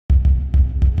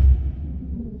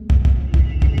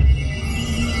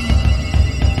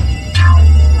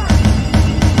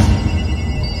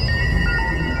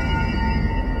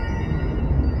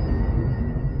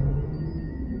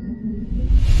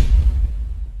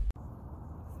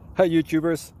Hi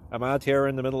YouTubers, I'm out here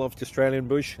in the middle of the Australian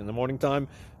bush in the morning time.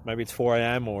 Maybe it's 4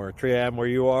 a.m. or 3 a.m. where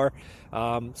you are.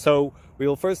 So we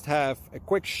will first have a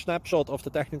quick snapshot of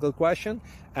the technical question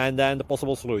and then the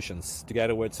possible solutions,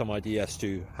 together with some ideas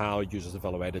to how users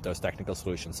evaluated those technical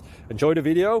solutions. Enjoy the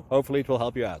video, hopefully it will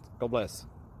help you out. God bless.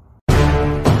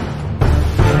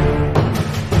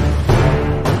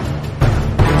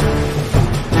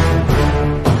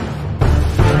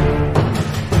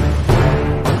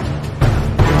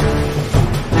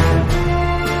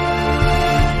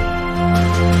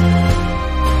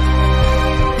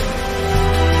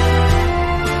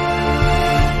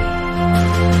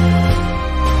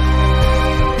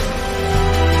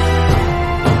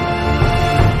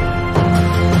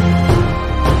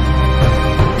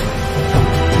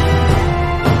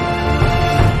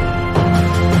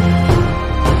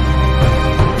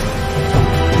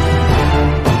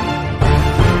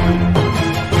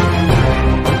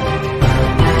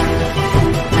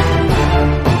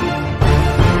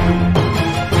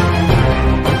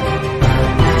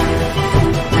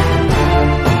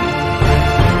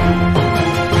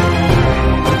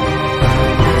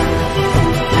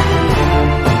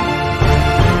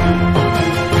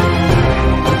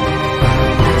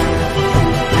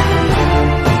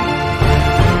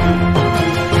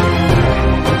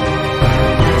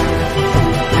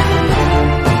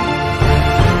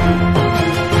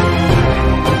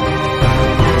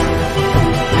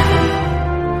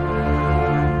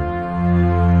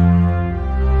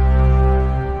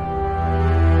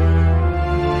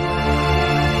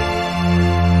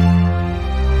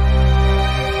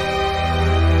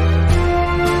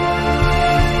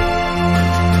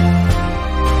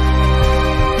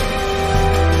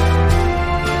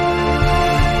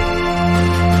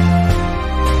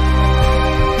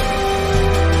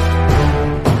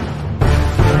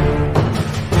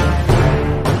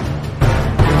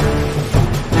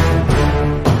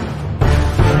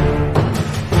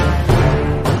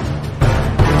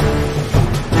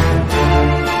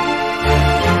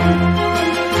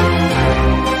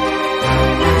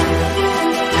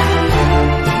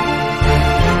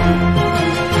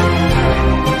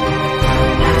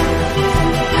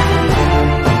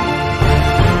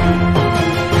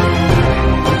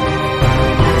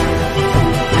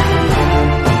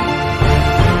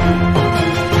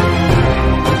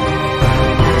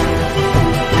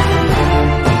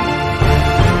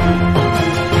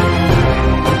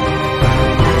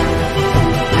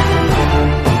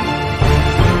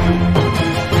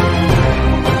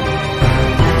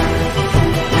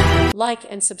 Like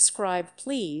and subscribe,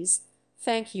 please.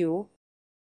 Thank you.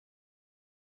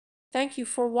 Thank you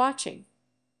for watching.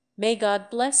 May God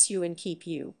bless you and keep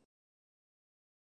you.